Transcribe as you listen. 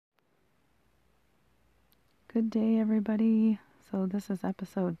Good day, everybody. So, this is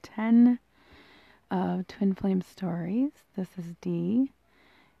episode 10 of Twin Flame Stories. This is Dee,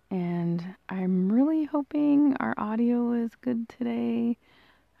 and I'm really hoping our audio is good today.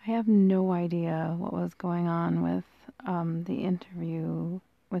 I have no idea what was going on with the interview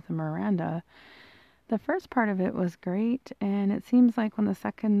with Miranda. The first part of it was great, and it seems like when the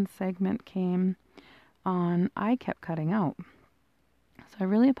second segment came on, I kept cutting out. So, I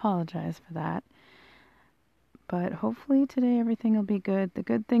really apologize for that. But hopefully today everything will be good. The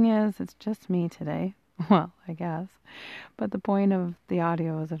good thing is it's just me today. Well, I guess. But the point of the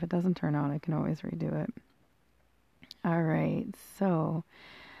audio is if it doesn't turn out, I can always redo it. All right. So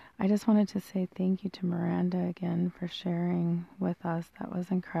I just wanted to say thank you to Miranda again for sharing with us. That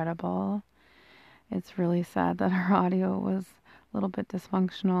was incredible. It's really sad that our audio was a little bit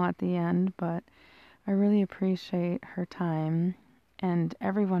dysfunctional at the end, but I really appreciate her time and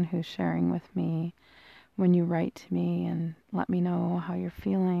everyone who's sharing with me. When you write to me and let me know how you're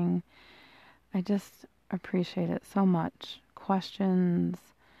feeling, I just appreciate it so much. Questions,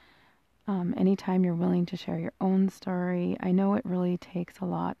 anytime you're willing to share your own story. I know it really takes a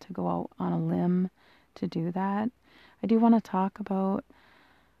lot to go out on a limb to do that. I do want to talk about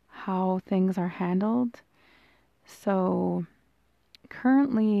how things are handled. So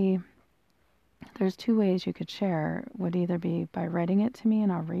currently, there's two ways you could share. Would either be by writing it to me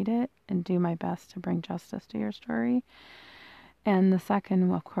and I'll read it and do my best to bring justice to your story. And the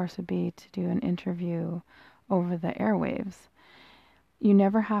second, of course, would be to do an interview over the airwaves. You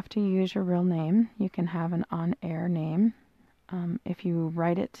never have to use your real name. You can have an on-air name. If you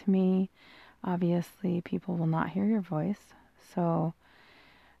write it to me, obviously people will not hear your voice. So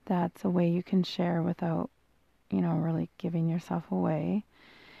that's a way you can share without, really giving yourself away.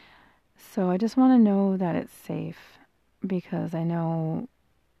 So I just want to know that it's safe because I know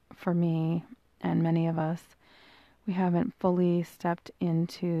for me and many of us, we haven't fully stepped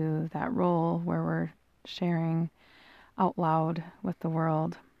into that role where we're sharing out loud with the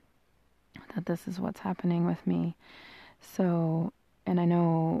world that this is what's happening with me. So, and I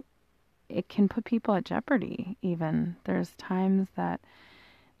know it can put people at jeopardy even. There's times that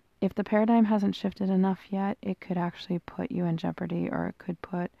if the paradigm hasn't shifted enough yet, it could actually put you in jeopardy or it could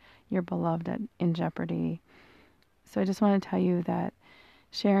put your beloved in jeopardy. So I just want to tell you that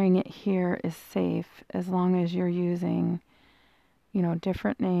sharing it here is safe as long as you're using,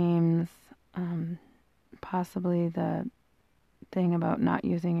 different names, possibly the thing about not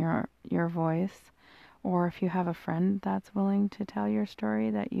using your voice, or if you have a friend that's willing to tell your story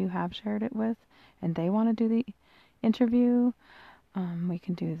that you have shared it with and they want to do the interview, we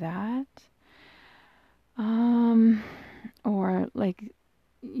can do that. Or like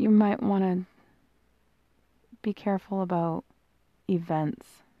you might want to be careful about events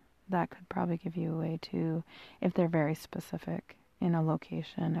that could probably give you away too if they're very specific in a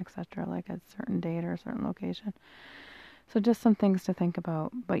location, etc., like a certain date or a certain location. So just some things to think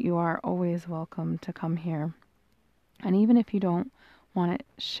about, but you are always welcome to come here. And even if you don't want it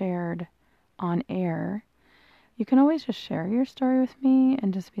shared on air, you can always just share your story with me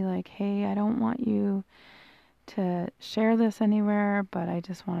and just be like, hey, I don't want you to share this anywhere, but I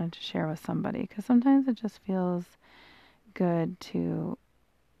just wanted to share with somebody. Because sometimes it just feels good to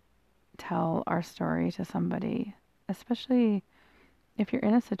tell our story to somebody, especially if you're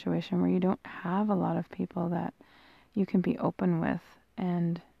in a situation where you don't have a lot of people that you can be open with,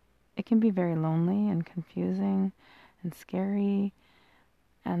 and it can be very lonely and confusing and scary,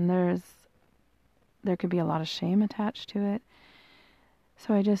 and there could be a lot of shame attached to it.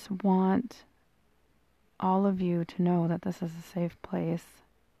 So I just want all of you to know that this is a safe place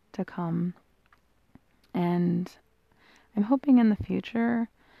to come, and I'm hoping in the future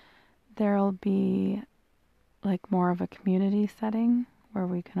there'll be like more of a community setting where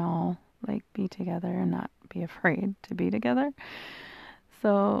we can all like be together and not be afraid to be together.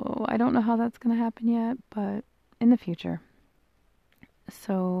 So I don't know how that's going to happen yet, but in the future.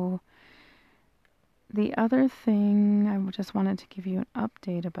 So the other thing I just wanted to give you an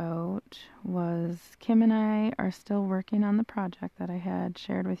update about was Kim and I are still working on the project that I had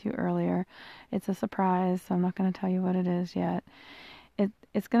shared with you earlier. It's a surprise, so I'm not going to tell you what it is yet.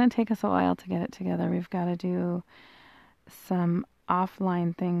 It's going to take us a while to get it together. We've got to do some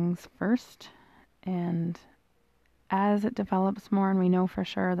offline things first, and as it develops more and we know for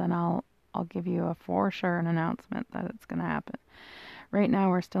sure, then I'll give you a for sure an announcement that it's going to happen. Right now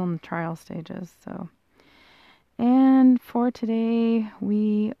we're still in the trial stages, so. And for today,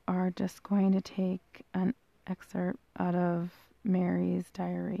 we are just going to take an excerpt out of Mary's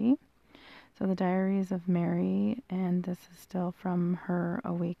diary. So the Diaries of Mary, and this is still from her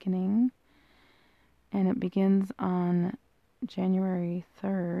awakening. and it begins on January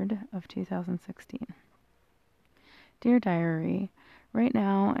 3rd of 2016. Dear Diary, right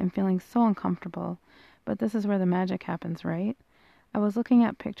now I'm feeling so uncomfortable, but this is where the magic happens, right? I was looking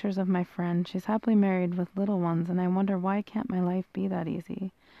at pictures of my friend. She's happily married with little ones, and I wonder, why can't my life be that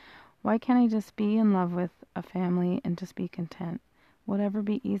easy? Why can't I just be in love with a family and just be content? Will it ever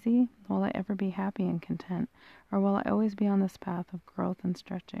be easy? Will I ever be happy and content? Or will I always be on this path of growth and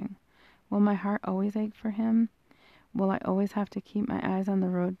stretching? Will my heart always ache for him? Will I always have to keep my eyes on the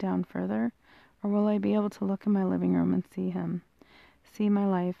road down further? Or will I be able to look in my living room and see him? See my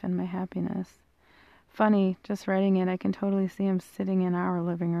life and my happiness? Funny, just writing it, I can totally see him sitting in our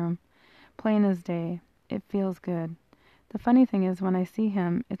living room. Plain as day. It feels good. The funny thing is, when I see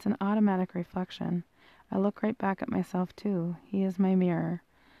him, it's an automatic reflection. I look right back at myself, too. He is my mirror.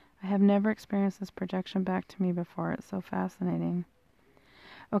 I have never experienced this projection back to me before. It's so fascinating.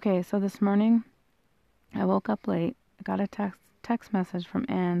 Okay, so this morning, I woke up late. I got a text message from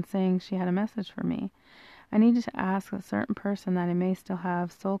Anne saying she had a message for me. I needed to ask a certain person that I may still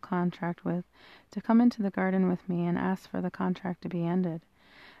have soul contract with to come into the garden with me and ask for the contract to be ended.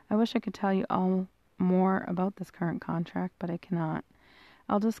 I wish I could tell you all more about this current contract, but I cannot.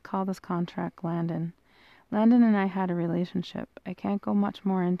 I'll just call this contract Landon. Landon and I had a relationship. I can't go much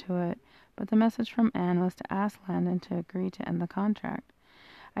more into it, but the message from Anne was to ask Landon to agree to end the contract.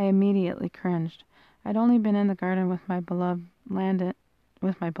 I immediately cringed. I'd only been in the garden with my beloved.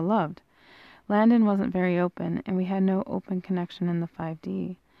 Landon wasn't very open, and we had no open connection in the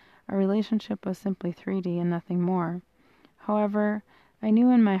 5D. Our relationship was simply 3D and nothing more. However, I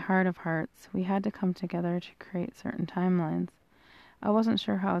knew in my heart of hearts we had to come together to create certain timelines. I wasn't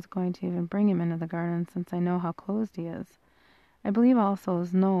sure how I was going to even bring him into the garden, since I know how closed he is. I believe all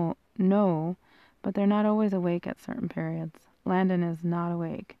souls know, but they're not always awake at certain periods. Landon is not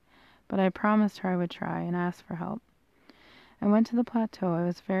awake, but I promised her I would try and ask for help. I went to the plateau. I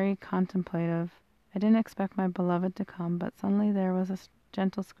was very contemplative. I didn't expect my beloved to come, but suddenly there was a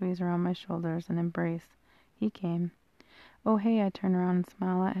gentle squeeze around my shoulders, an embrace. He came. Oh, hey, I turned around and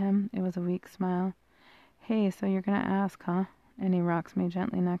smiled at him. It was a weak smile. Hey, so you're gonna ask, huh? And he rocks me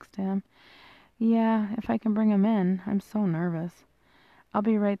gently next to him. Yeah, if I can bring him in. I'm so nervous. I'll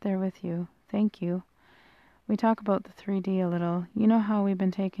be right there with you. Thank you. We talk about the 3D a little. You know how we've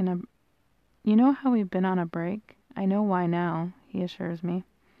been on a break? I know why now, he assures me.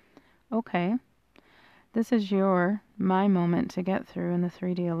 Okay. This is my moment to get through in the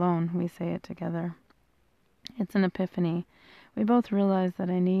 3D alone, we say it together. It's an epiphany. We both realize that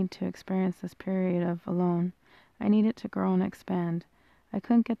I need to experience this period of alone. I need it to grow and expand. I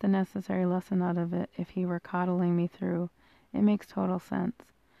couldn't get the necessary lesson out of it if he were coddling me through. It makes total sense.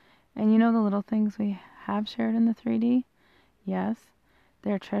 And you know the little things we have shared in the 3D? Yes.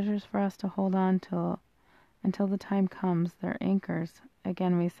 They're treasures for us to hold on to until the time comes. They're anchors.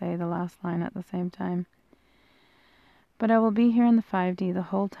 Again, we say the last line at the same time. But I will be here in the 5D the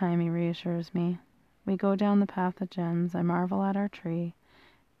whole time, he reassures me. We go down the path of gems. I marvel at our tree,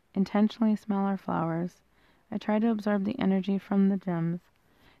 intentionally smell our flowers. I try to absorb the energy from the gems.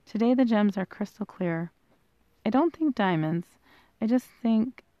 Today the gems are crystal clear. I don't think diamonds. I just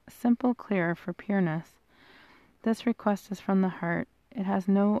think simple clear for pureness. This request is from the heart. It has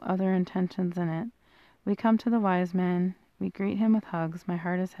no other intentions in it. We come to the wise man. We greet him with hugs. My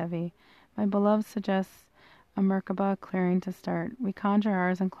heart is heavy. My beloved suggests a Merkaba clearing to start. We conjure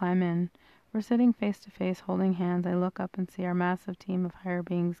ours and climb in. We're sitting face to face, holding hands. I look up and see our massive team of higher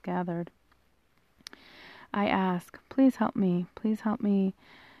beings gathered. I ask, please help me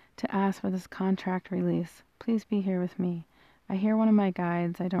to ask for this contract release. Please be here with me. I hear one of my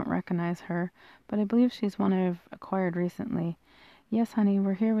guides. I don't recognize her, but I believe she's one I've acquired recently. Yes, honey,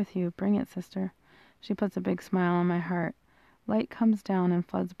 we're here with you. Bring it, sister. She puts a big smile on my heart. Light comes down and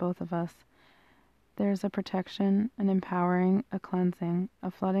floods both of us. There's a protection, an empowering, a cleansing,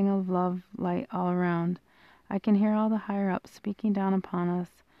 a flooding of love light all around. I can hear all the higher-ups speaking down upon us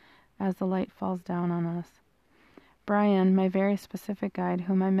as the light falls down on us. Brian, my very specific guide,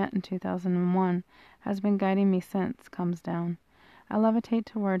 whom I met in 2001, has been guiding me since, comes down. I levitate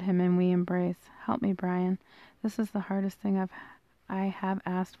toward him and we embrace. Help me, Brian. This is the hardest thing I have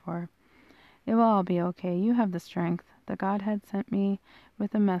asked for. It will all be okay. You have the strength. The Godhead sent me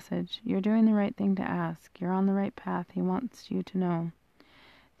with a message. You're doing the right thing to ask. You're on the right path. He wants you to know.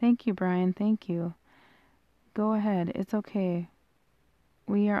 Thank you, Brian. Thank you. Go ahead. It's okay.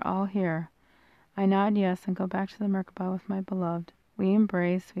 We are all here. I nod yes and go back to the Merkaba with my beloved. We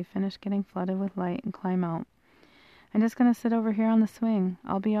embrace. We finish getting flooded with light and climb out. I'm just going to sit over here on the swing.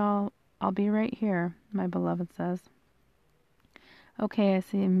 I'll be right here, my beloved says. Okay, I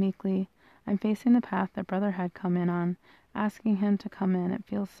say meekly. I'm facing the path that Brother had come in on, asking him to come in. It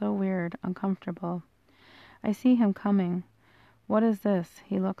feels so weird, uncomfortable. I see him coming. What is this?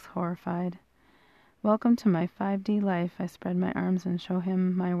 He looks horrified. Welcome to my 5D life. I spread my arms and show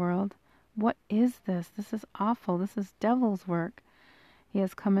him my world. What is this? This is awful. This is devil's work. He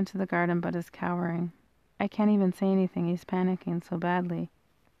has come into the garden but is cowering. I can't even say anything. He's panicking so badly.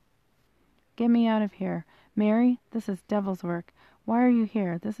 Get me out of here. Mary, this is devil's work. Why are you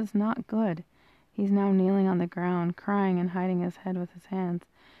here? This is not good. He's now kneeling on the ground, crying and hiding his head with his hands.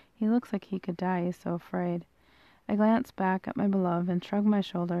 He looks like he could die. He's so afraid. I glance back at my beloved and shrug my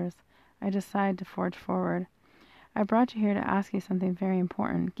shoulders. I decide to forge forward. I brought you here to ask you something very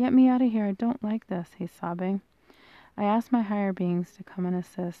important. Get me out of here. I don't like this. He's sobbing. I ask my higher beings to come and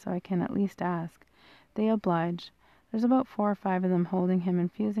assist so I can at least ask. They oblige. There's about 4 or 5 of them holding him,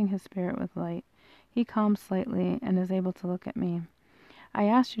 infusing his spirit with light. He calms slightly and is able to look at me. I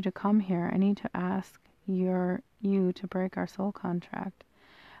asked you to come here. I need to ask you to break our soul contract.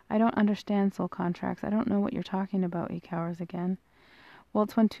 I don't understand soul contracts. I don't know what you're talking about, he cowers again. Well,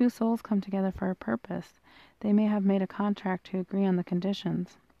 it's when 2 souls come together for a purpose. They may have made a contract to agree on the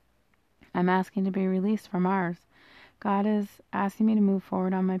conditions. I'm asking to be released from ours. God is asking me to move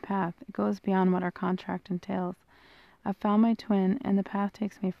forward on my path. It goes beyond what our contract entails. I've found my twin, and the path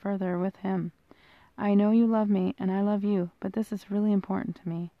takes me further with him. I know you love me, and I love you, but this is really important to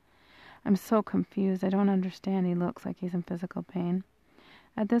me. I'm so confused. I don't understand. He looks like he's in physical pain.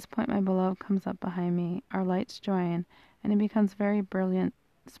 At this point, my beloved comes up behind me. Our lights join, and it becomes very brilliant,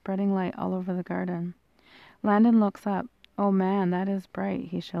 spreading light all over the garden. Landon looks up. Oh man, that is bright.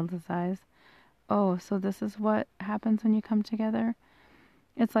 He shields his eyes. Oh, so this is what happens when you come together?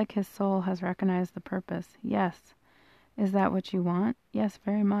 It's like his soul has recognized the purpose. Yes. Is that what you want? Yes,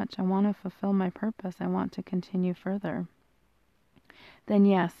 very much. I want to fulfill my purpose. I want to continue further. Then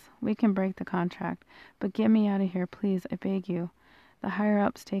yes, we can break the contract, but get me out of here, please, I beg you. The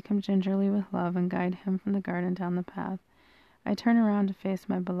higher-ups take him gingerly with love and guide him from the garden down the path. I turn around to face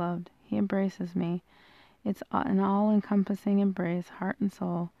my beloved. He embraces me. It's an all-encompassing embrace, heart and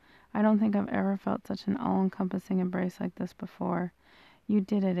soul. I don't think I've ever felt such an all-encompassing embrace like this before. You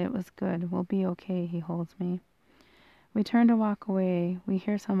did it. It was good. We'll be okay, he holds me. We turn to walk away. We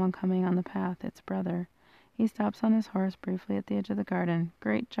hear someone coming on the path. It's Brother. He stops on his horse briefly at the edge of the garden.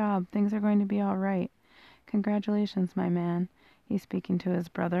 Great job. Things are going to be all right. Congratulations, my man. He's speaking to his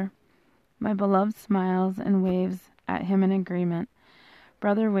brother. My beloved smiles and waves at him in agreement.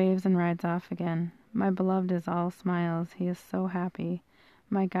 Brother waves and rides off again. My beloved is all smiles. He is so happy.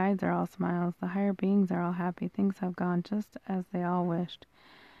 My guides are all smiles. The higher beings are all happy. Things have gone just as they all wished.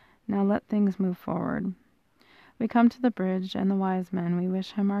 Now let things move forward. We come to the bridge and the wise men. We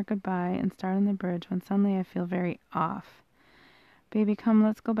wish him our goodbye and start on the bridge when suddenly I feel very off. Baby, come,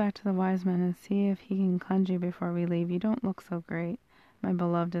 let's go back to the wise men and see if he can cleanse you before we leave. You don't look so great, my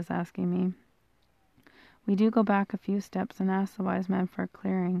beloved is asking me. We do go back a few steps and ask the wise man for a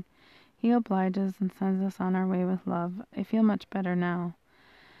clearing. He obliges and sends us on our way with love. I feel much better now.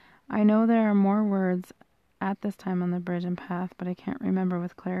 I know there are more words at this time on the bridge and path, but I can't remember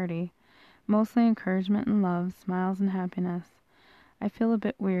with clarity. Mostly encouragement and love, smiles and happiness. I feel a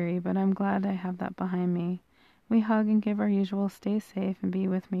bit weary, but I'm glad I have that behind me. We hug and give our usual stay safe and be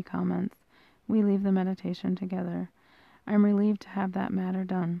with me comments. We leave the meditation together. I'm relieved to have that matter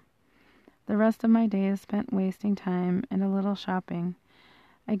done. The rest of my day is spent wasting time and a little shopping.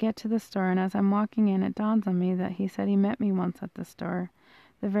 I get to the store, and as I'm walking in, it dawns on me that he said he met me once at the store.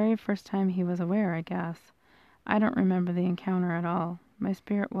 The very first time he was aware, I guess. I don't remember the encounter at all. My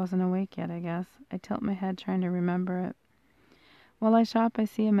spirit wasn't awake yet, I guess. I tilt my head trying to remember it. While I shop, I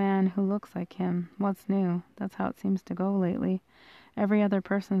see a man who looks like him. What's new? That's how it seems to go lately. Every other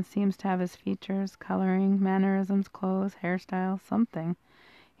person seems to have his features, coloring, mannerisms, clothes, hairstyle, something.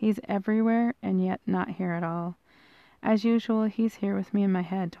 He's everywhere, and yet not here at all. As usual, he's here with me in my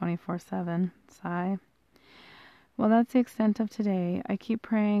head 24/7. Sigh. Well, that's the extent of today. I keep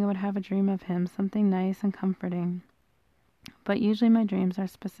praying I would have a dream of him, something nice and comforting. But usually my dreams are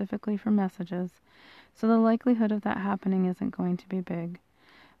specifically for messages, so the likelihood of that happening isn't going to be big.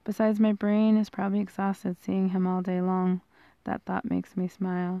 Besides, my brain is probably exhausted seeing him all day long. That thought makes me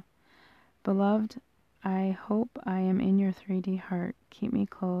smile. Beloved, I hope I am in your 3D heart. Keep me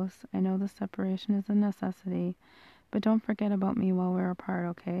close. I know the separation is a necessity, but don't forget about me while we're apart,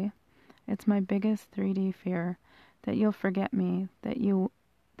 okay? It's my biggest 3D fear, that you'll forget me, that you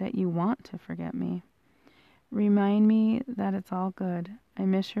want to forget me. Remind me that it's all good. I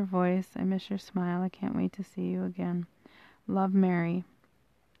miss your voice. I miss your smile. I can't wait to see you again. Love, Mary.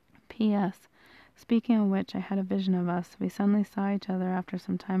 P.S. Speaking of which, I had a vision of us. We suddenly saw each other after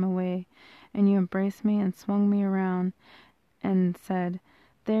some time away, and you embraced me and swung me around and said,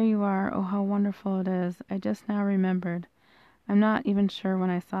 "There you are, oh how wonderful it is. I just now remembered. I'm not even sure when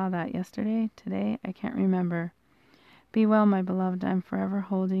I saw that, yesterday, today, I can't remember. Be well, my beloved, I'm forever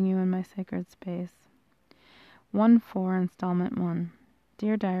holding you in my sacred space." 1-4, Installment 1.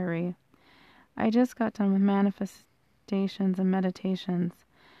 Dear Diary, I just got done with manifestations and meditations.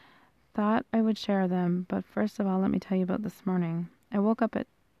 Thought I would share them, but first of all, let me tell you about this morning. I woke up at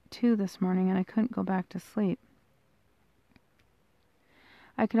 2 this morning and I couldn't go back to sleep.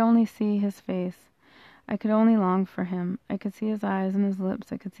 I could only see his face. I could only long for him. I could see his eyes and his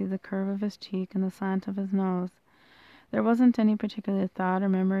lips. I could see the curve of his cheek and the slant of his nose. There wasn't any particular thought or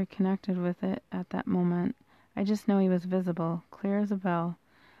memory connected with it at that moment. I just know he was visible, clear as a bell.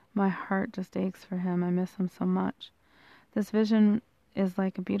 My heart just aches for him. I miss him so much. This vision is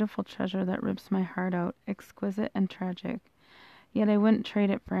like a beautiful treasure that rips my heart out, exquisite and tragic. Yet I wouldn't trade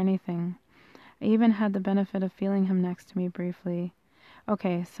it for anything. I even had the benefit of feeling him next to me briefly.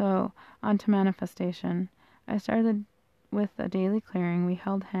 Okay, so on to manifestation. I started with a daily clearing. We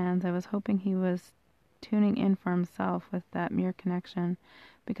held hands. I was hoping he was tuning in for himself with that mere connection,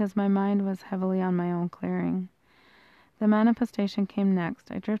 because my mind was heavily on my own clearing. The manifestation came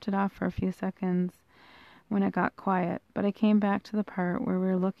next. I drifted off for a few seconds when it got quiet, but I came back to the part where we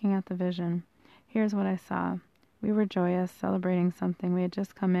were looking at the vision. Here's what I saw. We were joyous, celebrating something. We had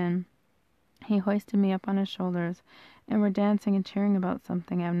just come in. He hoisted me up on his shoulders, and were dancing and cheering about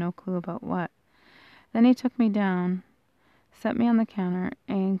something. I have no clue about what. Then he took me down, set me on the counter,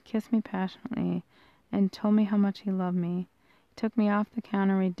 and kissed me passionately, and told me how much he loved me. He took me off the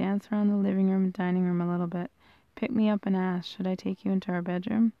counter. We danced around the living room and dining room a little bit, picked me up and asked, "Should I take you into our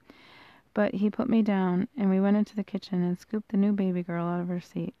bedroom?" But he put me down, and we went into the kitchen and scooped the new baby girl out of her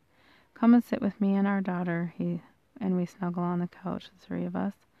seat. "Come and sit with me and our daughter," and we snuggle on the couch, the three of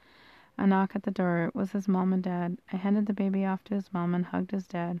us. A knock at the door. It was his mom and dad. I handed the baby off to his mom and hugged his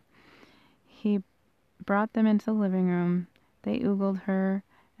dad. He brought them into the living room. They oogled her,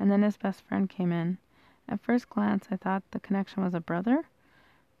 and then his best friend came in. At first glance, I thought the connection was a brother,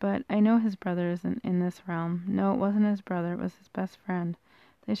 but I know his brother isn't in this realm. No, it wasn't his brother. It was his best friend.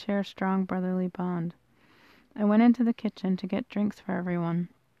 They share a strong brotherly bond. I went into the kitchen to get drinks for everyone.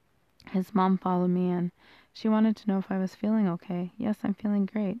 His mom followed me in. She wanted to know if I was feeling okay. "Yes, I'm feeling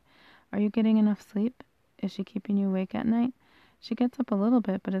great." "Are you getting enough sleep? Is she keeping you awake at night?" "She gets up a little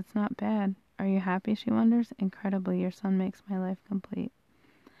bit, but it's not bad." "Are you happy?" she wonders. "Incredibly. Your son makes my life complete."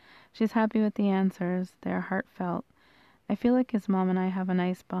 She's happy with the answers. They are heartfelt. I feel like his mom and I have a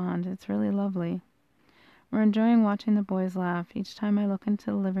nice bond. It's really lovely. We're enjoying watching the boys laugh. Each time I look into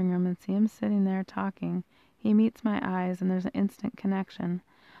the living room and see him sitting there talking, he meets my eyes and there's an instant connection.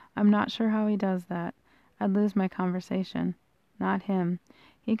 I'm not sure how he does that. I'd lose my conversation. Not him.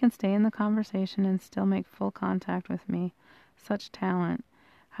 He can stay in the conversation and still make full contact with me. Such talent.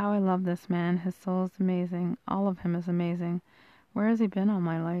 How I love this man. His soul is amazing. All of him is amazing. Where has he been all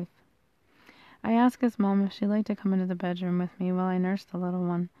my life? I asked his mom if she'd like to come into the bedroom with me while I nursed the little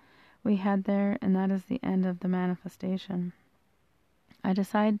one. We head there, and that is the end of the manifestation. I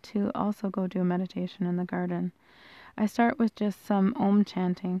decide to also go do a meditation in the garden. I start with just some Om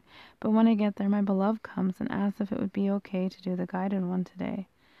chanting, but when I get there, my beloved comes and asks if it would be okay to do the guided one today.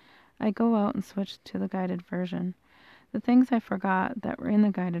 I go out and switch to the guided version. The things I forgot that were in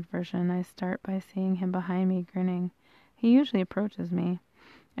the guided version, I start by seeing him behind me grinning. He usually approaches me.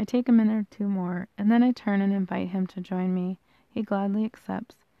 I take a minute or two more, and then I turn and invite him to join me. He gladly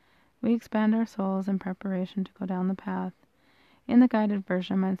accepts. We expand our souls in preparation to go down the path. In the guided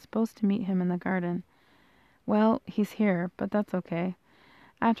version, I'm supposed to meet him in the garden. Well, he's here, but that's okay.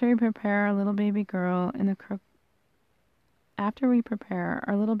 After we prepare our little baby girl is in the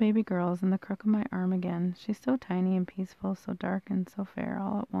crook of my arm again. She's so tiny and peaceful, so dark and so fair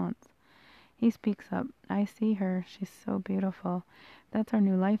all at once. He speaks up. I see her. She's so beautiful. That's our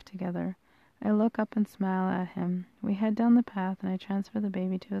new life together. I look up and smile at him. We head down the path, and I transfer the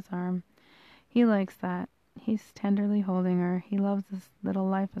baby to his arm. He likes that. He's tenderly holding her. He loves this little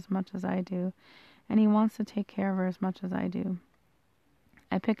life as much as I do, and he wants to take care of her as much as I do.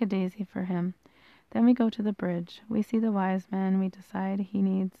 I pick a daisy for him. Then we go to the bridge. We see the wise man. We decide he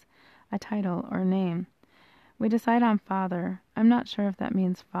needs a title or name. We decide on father. I'm not sure if that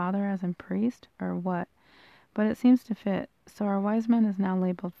means father as in priest or what, but it seems to fit, so our wise man is now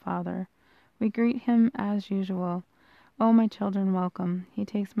labeled father. We greet him as usual. "Oh, my children, welcome." He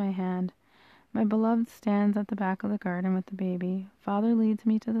takes my hand. My beloved stands at the back of the garden with the baby. Father leads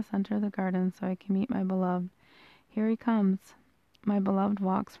me to the center of the garden so I can meet my beloved. Here he comes. My beloved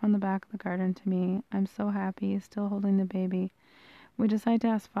walks from the back of the garden to me. I'm so happy, still holding the baby. We decide to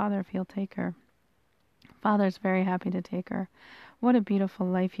ask Father if he'll take her. Father's very happy to take her. What a beautiful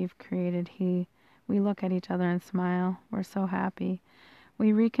life you've created, We look at each other and smile. We're so happy.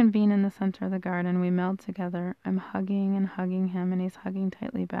 We reconvene in the center of the garden. We meld together. I'm hugging and hugging him, and he's hugging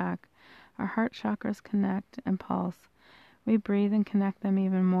tightly back. Our heart chakras connect and pulse. We breathe and connect them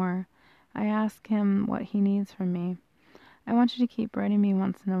even more. I ask him what he needs from me. I want you to keep writing me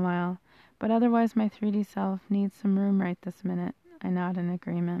once in a while, but otherwise my 3D self needs some room right this minute. I nod in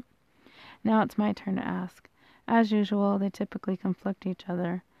agreement. Now it's my turn to ask. As usual, they typically conflict each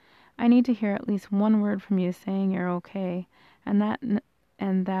other. I need to hear at least one word from you saying you're okay, and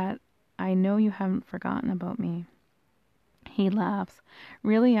that I know you haven't forgotten about me. He laughs.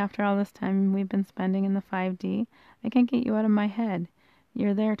 Really, after all this time we've been spending in the 5D, I can't get you out of my head.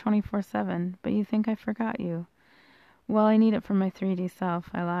 You're there 24/7, but you think I forgot you. Well, I need it for my 3D self,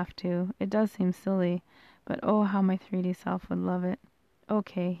 I laugh too. It does seem silly, but oh, how my 3D self would love it.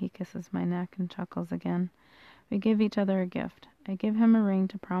 Okay, he kisses my neck and chuckles again. We give each other a gift. I give him a ring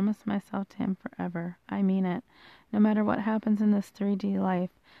to promise myself to him forever. I mean it. No matter what happens in this 3D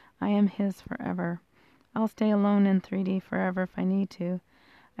life, I am his forever. I'll stay alone in 3D forever if I need to.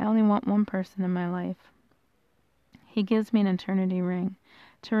 I only want one person in my life. He gives me an eternity ring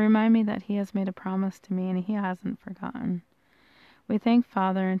to remind me that he has made a promise to me and he hasn't forgotten. We thank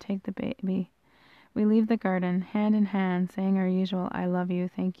Father and take the baby. We leave the garden, hand in hand, saying our usual, I love you,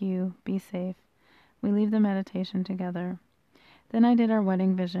 thank you, be safe. We leave the meditation together. Then I did our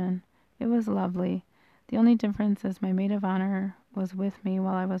wedding vision. It was lovely. The only difference is my maid of honor was with me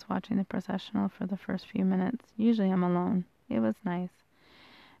while I was watching the processional for the first few minutes. Usually I'm alone. It was nice.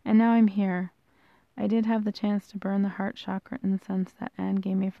 And now I'm here. I did have the chance to burn the heart chakra incense that Anne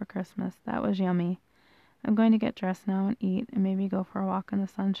gave me for Christmas. That was yummy. I'm going to get dressed now and eat and maybe go for a walk in the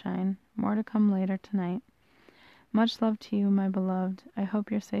sunshine. More to come later tonight. Much love to you, my beloved. I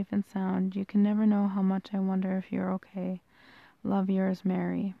hope you're safe and sound. You can never know how much I wonder if you're okay. Love, yours,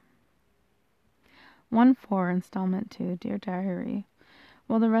 Mary. 1-4, Installment 2, Dear Diary.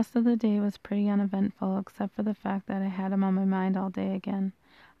 Well, the rest of the day was pretty uneventful, except for the fact that I had him on my mind all day again.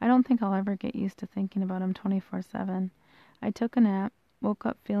 I don't think I'll ever get used to thinking about him 24/7. I took a nap, woke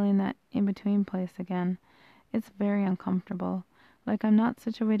up feeling that in-between place again. It's very uncomfortable, like I'm not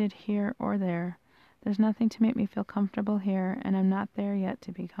situated here or there. There's nothing to make me feel comfortable here, and I'm not there yet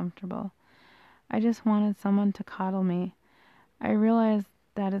to be comfortable. I just wanted someone to coddle me. I realized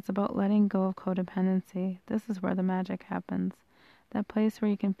that it's about letting go of codependency. This is where the magic happens. That place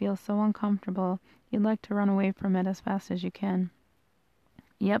where you can feel so uncomfortable, you'd like to run away from it as fast as you can.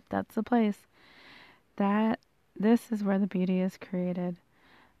 Yep, that's the place. This is where the beauty is created.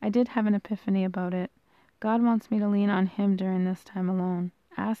 I did have an epiphany about it. God wants me to lean on Him during this time alone.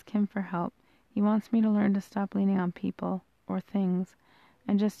 Ask Him for help. He wants me to learn to stop leaning on people or things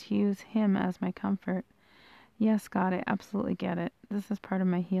and just use Him as my comfort. Yes, God, I absolutely get it. This is part of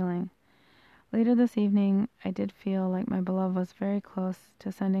my healing. Later this evening, I did feel like my beloved was very close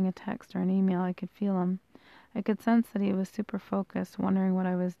to sending a text or an email. I could feel him. I could sense that he was super focused, wondering what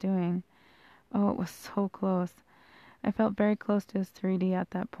I was doing. Oh, it was so close. I felt very close to his 3D at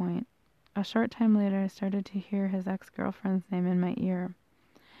that point. A short time later, I started to hear his ex-girlfriend's name in my ear.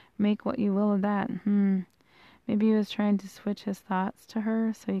 Make what you will of that. Maybe he was trying to switch his thoughts to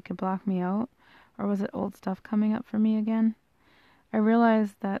her so he could block me out, or was it old stuff coming up for me again? I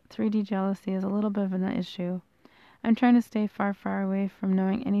realized that 3D jealousy is a little bit of an issue. I'm trying to stay far, far away from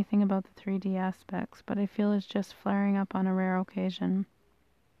knowing anything about the 3D aspects, but I feel it's just flaring up on a rare occasion.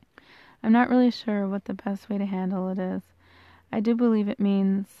 I'm not really sure what the best way to handle it is. I do believe it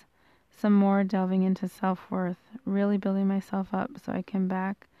means some more delving into self-worth, really building myself up so I can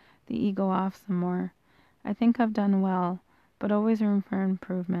back the ego off some more. I think I've done well, but always room for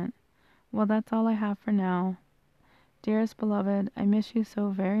improvement. Well, that's all I have for now. Dearest beloved, I miss you so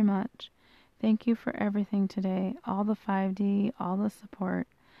very much. Thank you for everything today, all the 5D, all the support.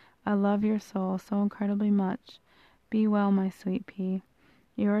 I love your soul so incredibly much. Be well, my sweet pea.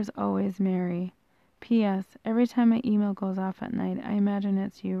 Yours always, Mary. P.S. Every time my email goes off at night, I imagine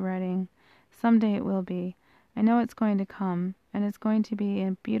it's you writing. Someday it will be. I know it's going to come, and it's going to be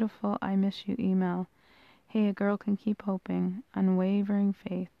a beautiful I miss you email. Hey, a girl can keep hoping. Unwavering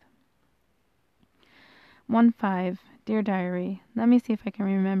faith. 1-5. Dear Diary, let me see if I can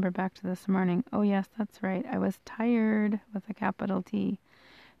remember back to this morning. Oh yes, that's right. I was tired with a capital T.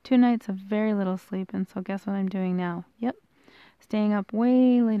 2 nights of very little sleep, and so guess what I'm doing now? Yep, staying up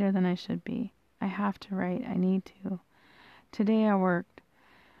way later than I should be. I have to write. I need to. Today I worked.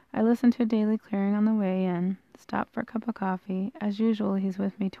 I listened to a daily clearing on the way in. Stopped for a cup of coffee. As usual, he's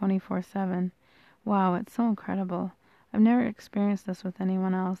with me 24/7. Wow, it's so incredible. I've never experienced this with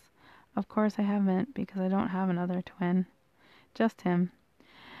anyone else. Of course I haven't, because I don't have another twin. Just him.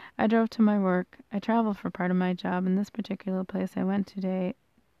 I drove to my work. I travel for part of my job, and this particular place I went today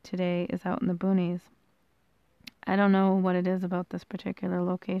is out in the boonies. I don't know what it is about this particular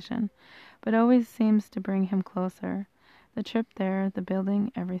location, but it always seems to bring him closer. The trip there, the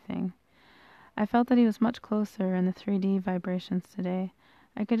building, everything. I felt that he was much closer in the 3D vibrations today.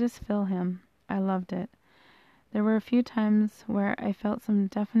 I could just feel him. I loved it. There were a few times where I felt some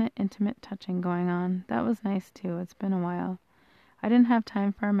definite intimate touching going on. That was nice too. It's been a while. I didn't have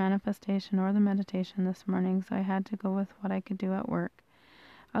time for our manifestation or the meditation this morning, so I had to go with what I could do at work.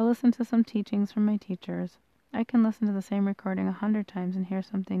 I listened to some teachings from my teachers. I can listen to the same recording 100 times and hear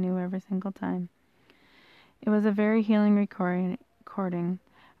something new every single time. It was a very healing recording.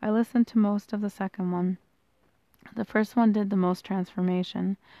 I listened to most of the second one. The first one did the most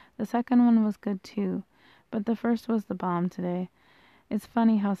transformation. The second one was good too, but the first was the bomb today. It's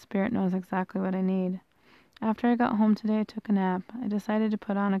funny how Spirit knows exactly what I need. After I got home today, I took a nap. I decided to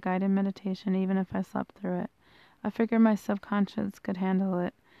put on a guided meditation even if I slept through it. I figured my subconscious could handle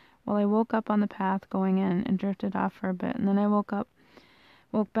it. Well, I woke up on the path going in and drifted off for a bit, and then I woke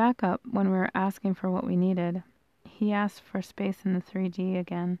back up when we were asking for what we needed. He asked for space in the 3D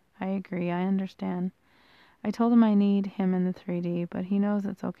again. I agree, I understand. I told him I need him in the 3D, but he knows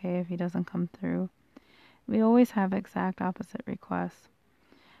it's okay if he doesn't come through. We always have exact opposite requests.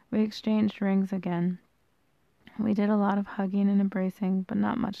 We exchanged rings again. We did a lot of hugging and embracing, but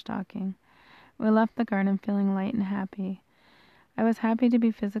not much talking. We left the garden feeling light and happy. I was happy to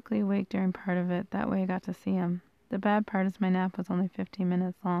be physically awake during part of it. That way I got to see him. The bad part is my nap was only 15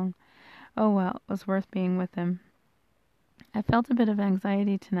 minutes long. Oh well, it was worth being with him. I felt a bit of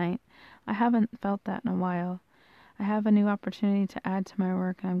anxiety tonight. I haven't felt that in a while. I have a new opportunity to add to my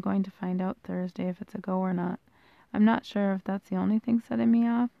work, and I'm going to find out Thursday if it's a go or not. I'm not sure if that's the only thing setting me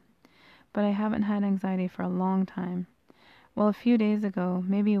off, but I haven't had anxiety for a long time. Well, a few days ago,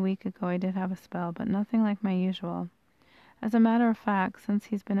 maybe a week ago, I did have a spell, but nothing like my usual. As a matter of fact, since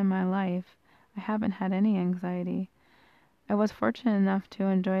he's been in my life, I haven't had any anxiety. I was fortunate enough to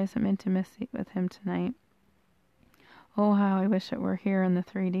enjoy some intimacy with him tonight. Oh, how I wish it were here in the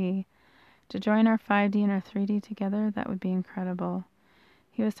 3D. To join our 5D and our 3D together, that would be incredible.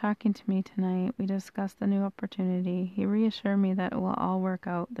 He was talking to me tonight. We discussed the new opportunity. He reassured me that it will all work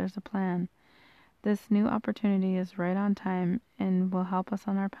out. There's a plan. This new opportunity is right on time and will help us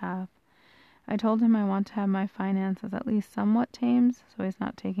on our path. I told him I want to have my finances at least somewhat tamed, so he's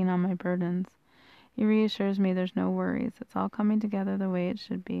not taking on my burdens. He reassures me there's no worries. It's all coming together the way it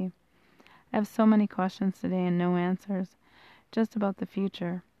should be. I have so many questions today and no answers, just about the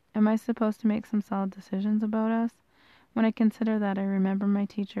future. Am I supposed to make some solid decisions about us? When I consider that, I remember my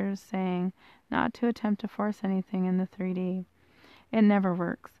teachers saying not to attempt to force anything in the 3D. It never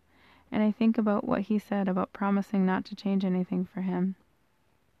works. And I think about what he said about promising not to change anything for him.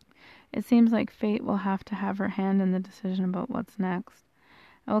 It seems like fate will have to have her hand in the decision about what's next.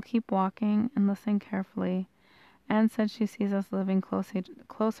 I will keep walking and listening carefully. Anne said she sees us living closer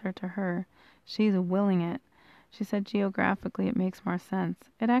to her. She's willing it. She said geographically it makes more sense.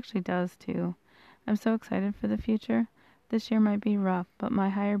 It actually does, too. I'm so excited for the future. This year might be rough, but my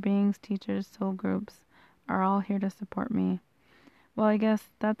higher beings, teachers, soul groups are all here to support me. Well, I guess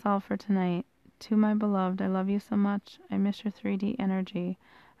that's all for tonight. To my beloved, I love you so much. I miss your 3D energy.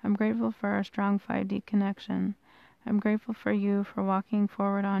 I'm grateful for our strong 5D connection. I'm grateful for you for walking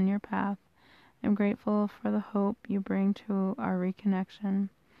forward on your path. I'm grateful for the hope you bring to our reconnection.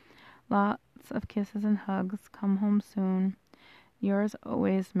 Lots of kisses and hugs. Come home soon. Yours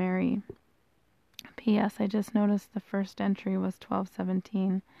always, Mary. P.S. I just noticed the first entry was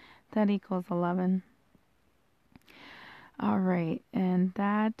 1217. That equals 11. All right, and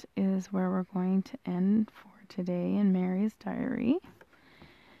that is where we're going to end for today in Mary's diary.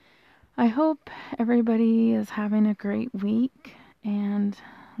 I hope everybody is having a great week, and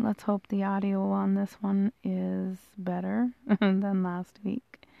let's hope the audio on this one is better than last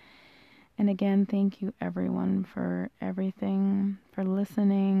week. And again, thank you everyone for everything, for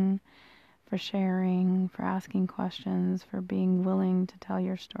listening, for sharing, for asking questions, for being willing to tell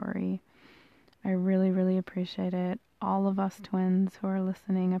your story. I really, really appreciate it. All of us twins who are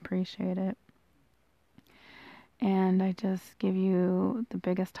listening appreciate it. And I just give you the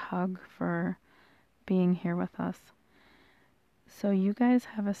biggest hug for being here with us. So you guys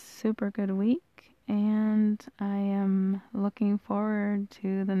have a super good week, and I am looking forward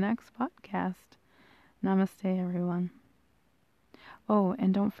to the next podcast. Namaste, everyone. Oh,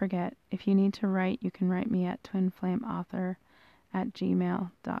 and don't forget, if you need to write, you can write me at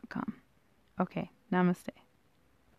twinflameauthor@gmail.com. Okay, namaste.